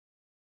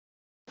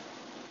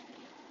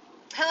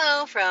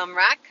Hello from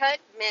Rock Cut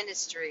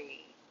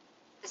Ministry.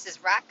 This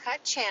is Rock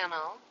Cut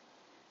Channel,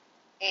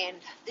 and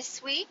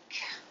this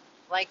week,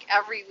 like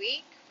every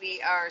week,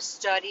 we are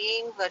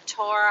studying the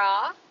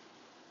Torah,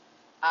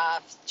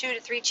 2 to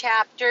 3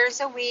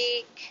 chapters a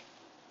week,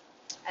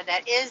 and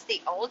that is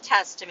the Old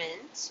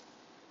Testament.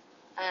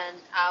 And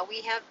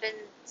we have been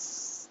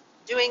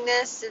doing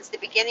this since the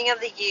beginning of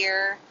the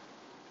year,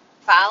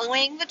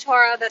 following the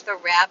Torah that the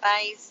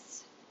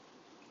rabbis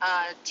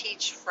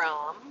teach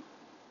from.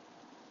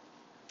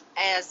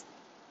 As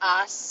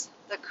us,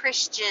 the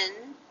Christian,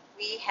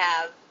 we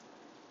have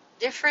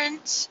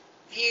different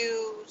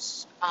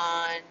views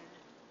on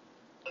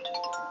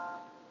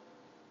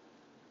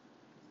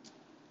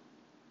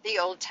the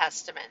Old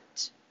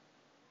Testament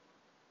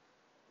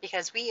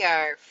because we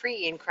are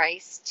free in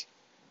Christ,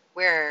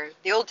 where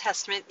the Old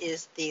Testament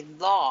is the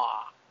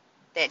law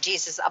that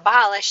Jesus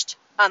abolished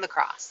on the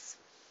cross.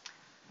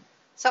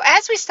 So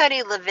as we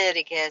study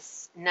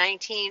Leviticus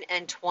 19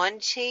 and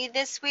 20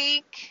 this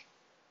week,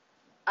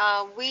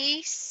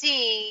 we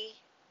see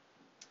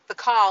the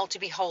call to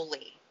be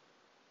holy.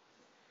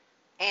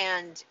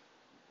 And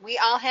we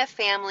all have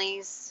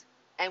families,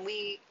 and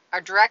we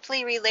are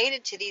directly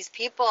related to these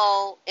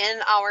people in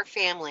our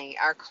family,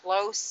 our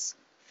close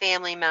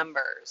family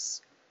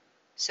members.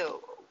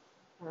 So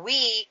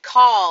we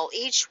call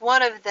each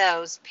one of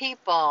those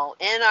people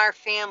in our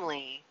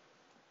family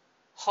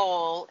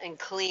whole and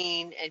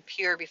clean and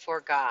pure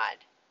before God,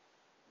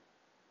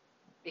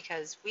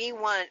 because we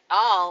want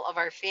all of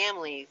our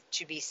family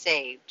to be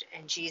saved.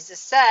 And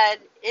Jesus said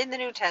in the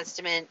New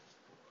Testament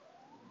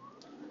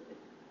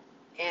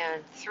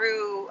and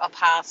through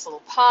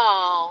Apostle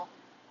Paul,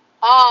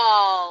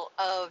 all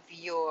of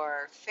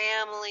your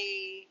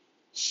family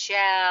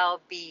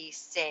shall be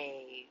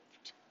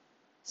saved.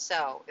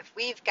 So if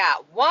we've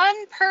got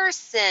one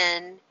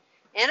person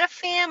in a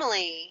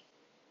family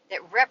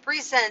that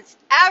represents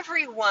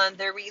everyone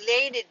they're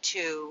related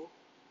to,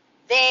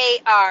 they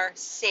are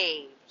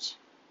saved.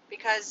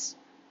 Because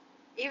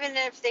even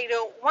if they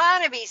don't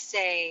want to be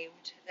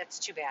saved, that's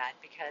too bad,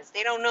 because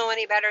they don't know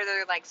any better.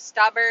 They're like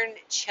stubborn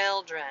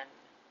children.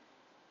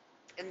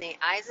 In the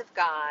eyes of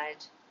God,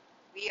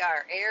 we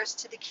are heirs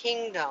to the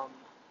kingdom,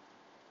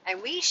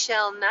 and we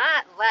shall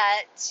not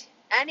let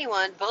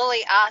anyone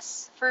bully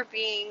us for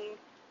being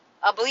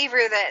a believer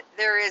that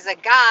there is a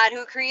God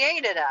who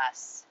created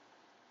us.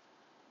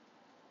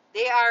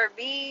 They are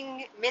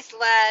being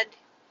misled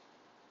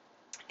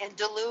and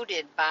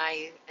deluded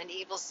by an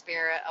evil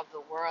spirit of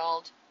the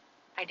world.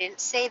 I didn't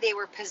say they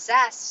were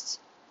possessed.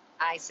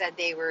 I said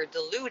they were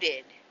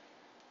deluded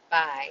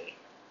by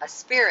a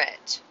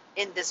spirit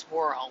in this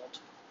world.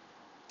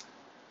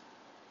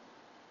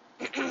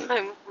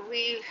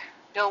 We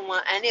don't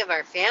want any of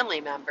our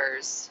family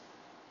members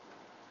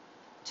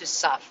to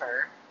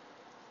suffer.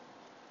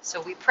 So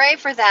we pray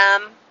for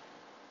them.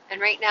 And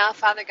right now,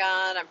 Father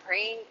God, I'm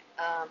praying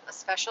a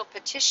special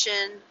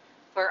petition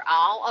for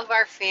all of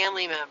our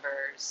family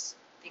members,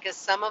 because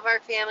some of our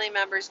family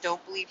members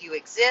don't believe you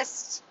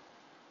exist.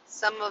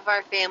 Some of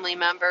our family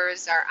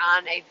members are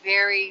on a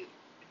very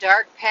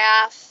dark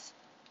path,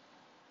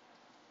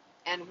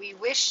 and we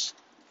wish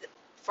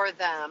for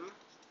them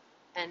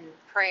and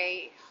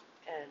pray,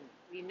 and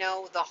we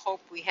know the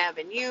hope we have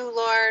in you,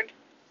 Lord.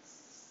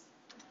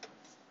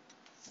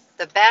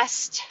 The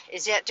best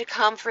is yet to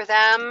come for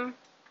them,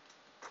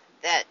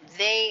 that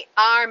they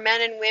are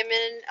men and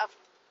women of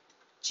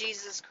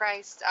Jesus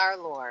Christ our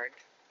Lord,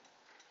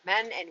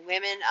 men and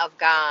women of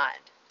God.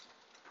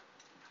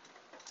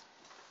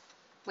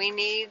 We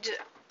need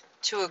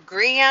to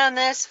agree on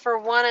this for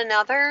one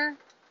another.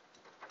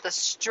 The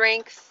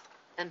strength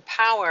and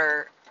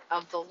power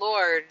of the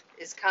Lord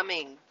is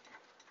coming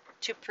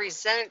to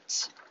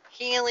present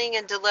healing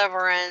and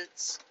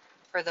deliverance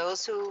for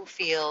those who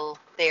feel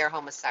they are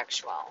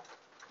homosexual.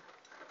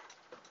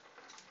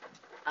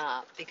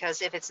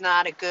 Because if it's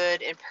not a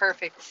good and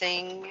perfect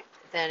thing,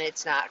 then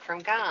it's not from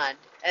God.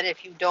 And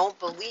if you don't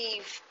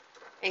believe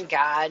in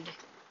God,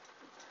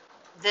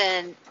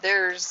 then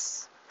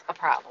there's a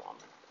problem.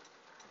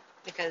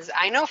 Because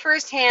I know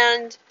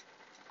firsthand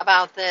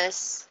about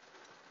this,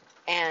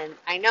 and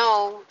I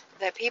know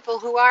that people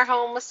who are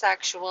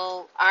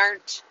homosexual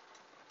aren't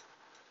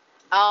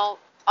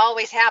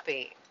always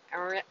happy.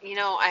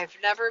 I've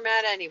never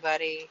met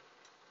anybody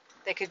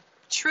that could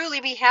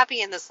truly be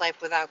happy in this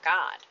life without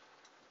God.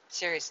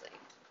 Seriously.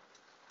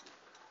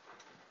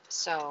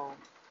 So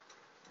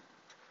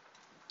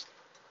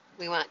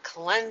we want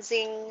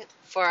cleansing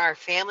for our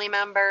family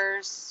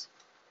members,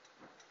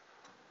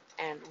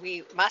 and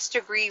we must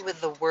agree with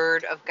the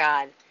Word of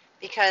God.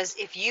 Because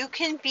if you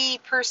can be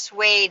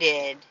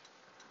persuaded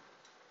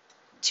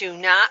to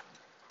not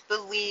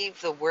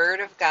believe the Word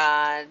of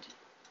God,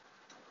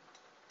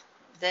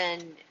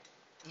 then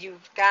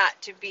you've got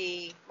to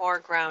be more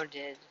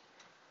grounded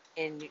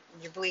in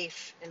your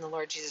belief in the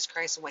Lord Jesus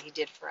Christ and what He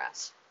did for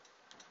us.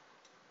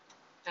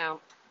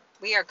 Now,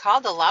 we are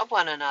called to love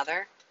one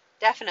another,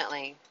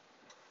 definitely.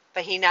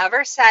 But He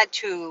never said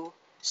to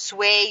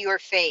sway your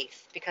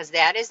faith, because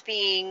that is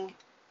being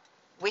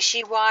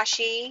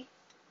wishy-washy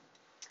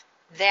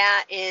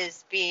that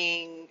is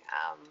being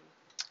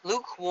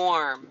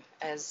lukewarm,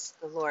 as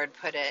the Lord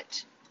put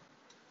it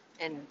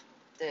in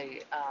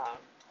the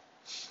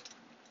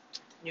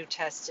New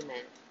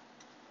Testament.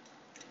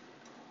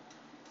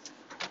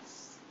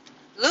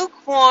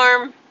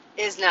 Lukewarm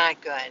is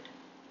not good.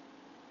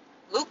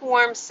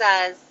 Lukewarm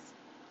says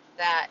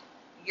that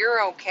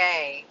you're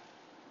okay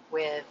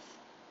with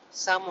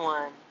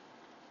someone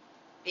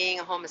being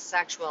a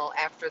homosexual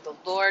after the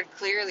Lord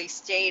clearly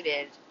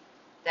stated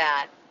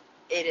that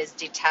it is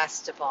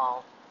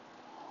detestable.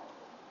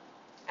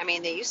 I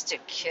mean, they used to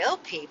kill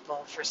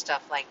people for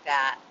stuff like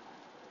that.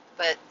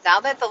 But now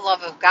that the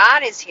love of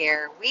God is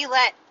here, we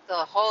let the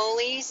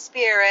Holy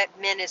Spirit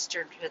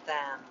minister to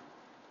them.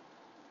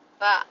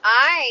 But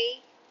I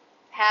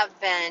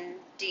have been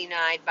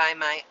denied by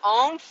my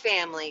own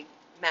family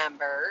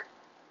member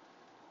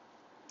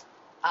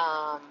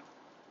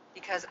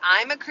because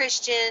I'm a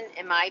Christian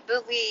and my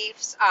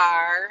beliefs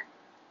are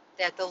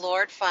that the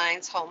Lord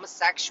finds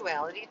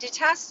homosexuality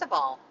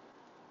detestable.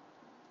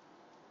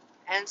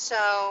 And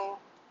so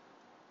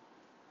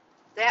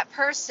that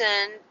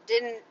person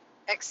didn't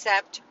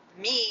accept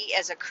me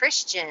as a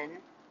Christian,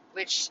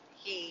 which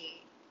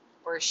he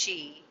or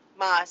she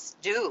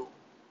must do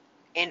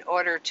in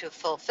order to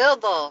fulfill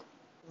the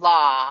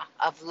law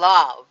of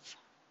love.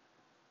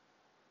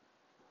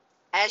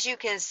 As you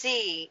can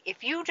see,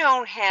 if you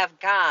don't have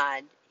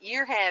God,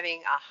 you're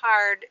having a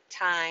hard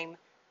time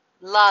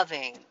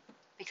loving,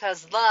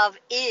 because love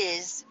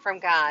is from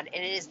God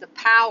and it is the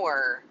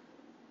power.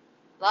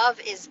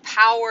 Love is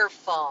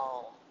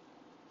powerful.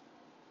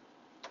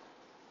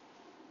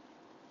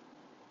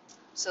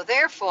 So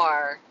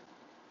therefore,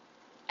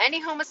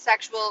 any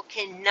homosexual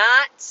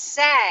cannot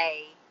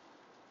say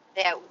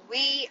that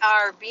we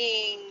are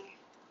being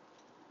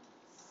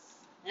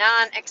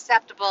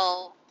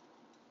non-acceptable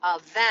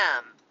of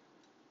them,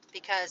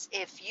 because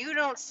if you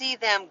don't see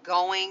them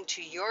going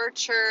to your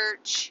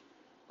church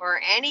or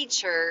any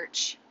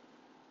church,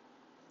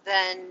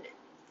 then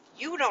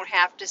you don't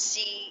have to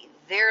see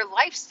their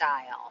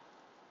lifestyle.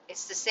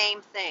 It's the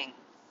same thing.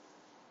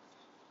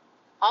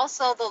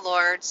 Also, the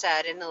Lord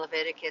said in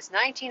Leviticus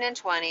 19 and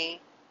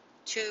 20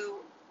 to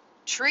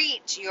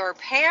treat your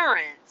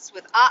parents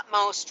with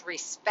utmost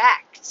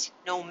respect,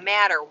 no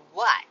matter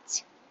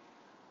what.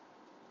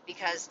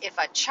 Because if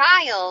a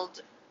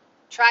child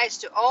tries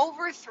to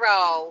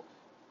overthrow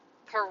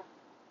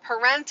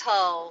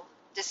parental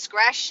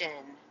discretion,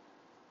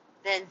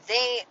 then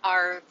they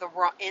are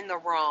in the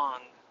wrong.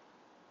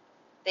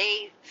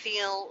 They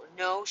feel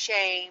no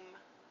shame,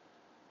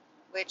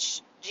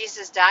 which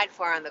Jesus died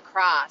for on the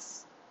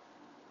cross.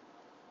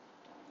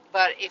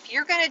 But if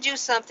you're going to do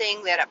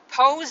something that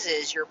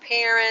opposes your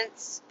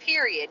parents,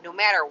 period, no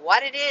matter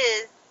what it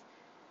is,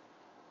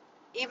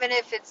 even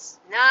if it's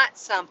not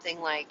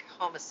something like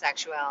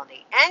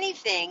homosexuality,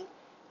 anything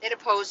that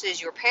opposes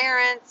your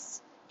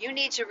parents, you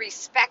need to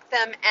respect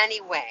them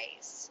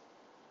anyways.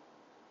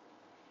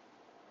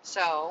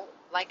 So,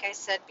 like I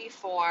said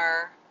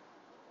before,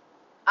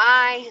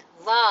 I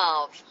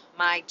love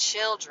my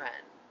children.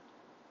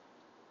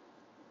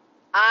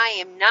 I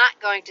am not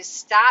going to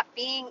stop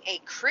being a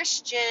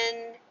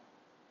Christian,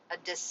 a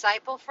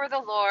disciple for the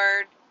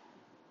Lord,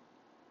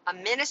 a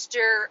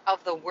minister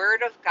of the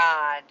Word of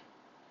God,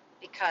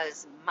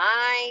 because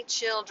my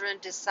children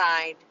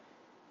decide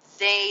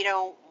they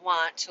don't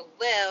want to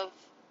live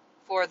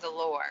for the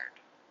Lord.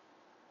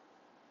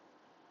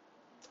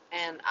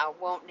 And I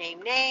won't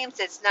name names.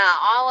 It's not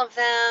all of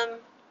them.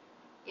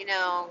 You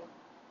know,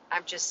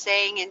 I'm just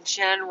saying in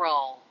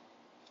general.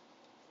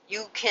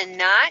 You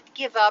cannot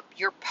give up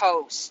your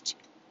post.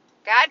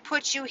 God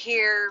put you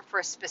here for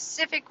a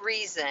specific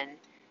reason.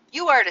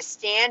 You are to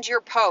stand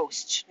your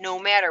post no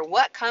matter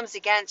what comes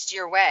against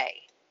your way.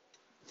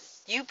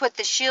 You put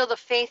the shield of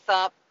faith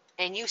up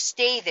and you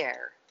stay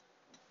there.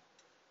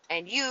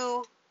 And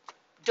you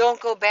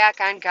don't go back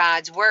on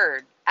God's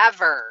word,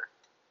 ever.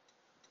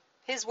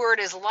 His word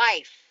is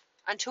life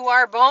unto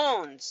our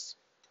bones.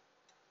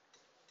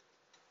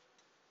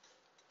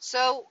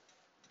 So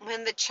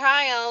when the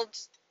child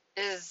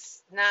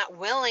is not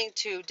willing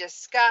to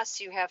discuss,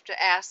 you have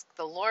to ask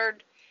the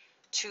Lord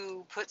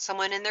to put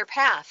someone in their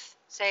path.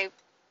 Say,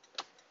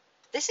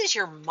 this is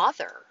your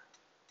mother.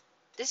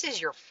 This is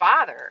your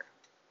father.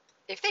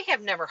 If they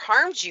have never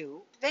harmed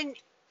you, then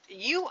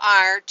you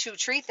are to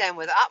treat them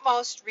with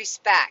utmost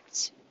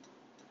respect.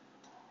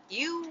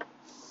 You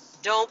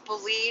don't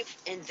believe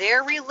in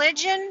their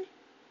religion,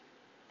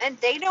 and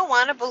they don't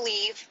want to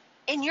believe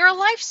in your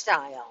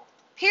lifestyle.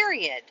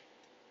 Period.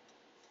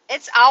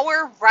 It's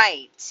our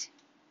right,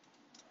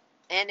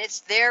 and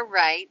it's their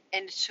right,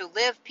 and to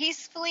live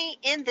peacefully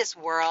in this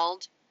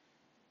world,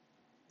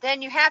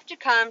 then you have to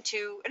come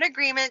to an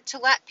agreement to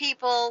let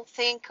people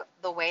think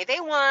the way they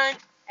want,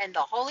 and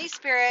the Holy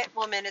Spirit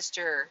will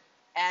minister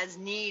as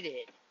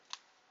needed.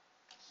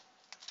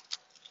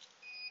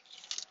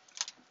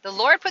 The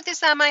Lord put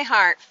this on my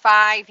heart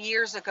 5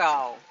 years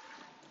ago.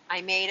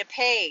 I made a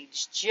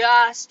page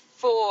just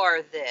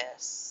for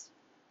this.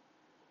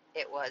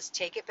 It was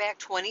Take It Back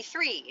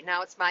 23.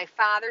 Now it's My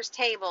Father's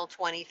Table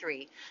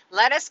 23.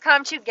 Let us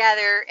come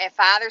together at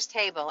Father's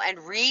Table and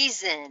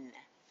reason.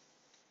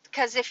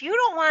 Because if you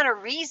don't want to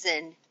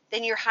reason,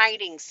 then you're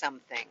hiding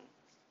something.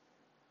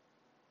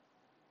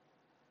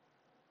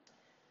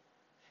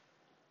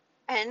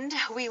 And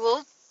we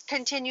will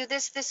continue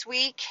this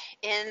week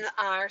in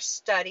our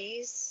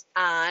studies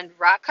on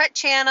Rock Cut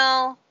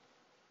Channel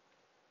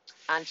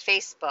on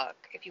Facebook.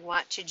 If you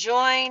want to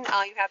join,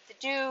 all you have to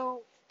do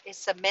is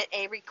submit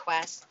a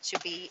request to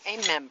be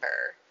a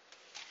member.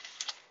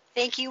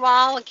 Thank you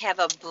all, and have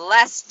a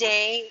blessed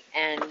day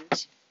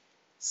and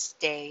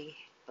stay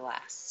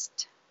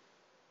blessed.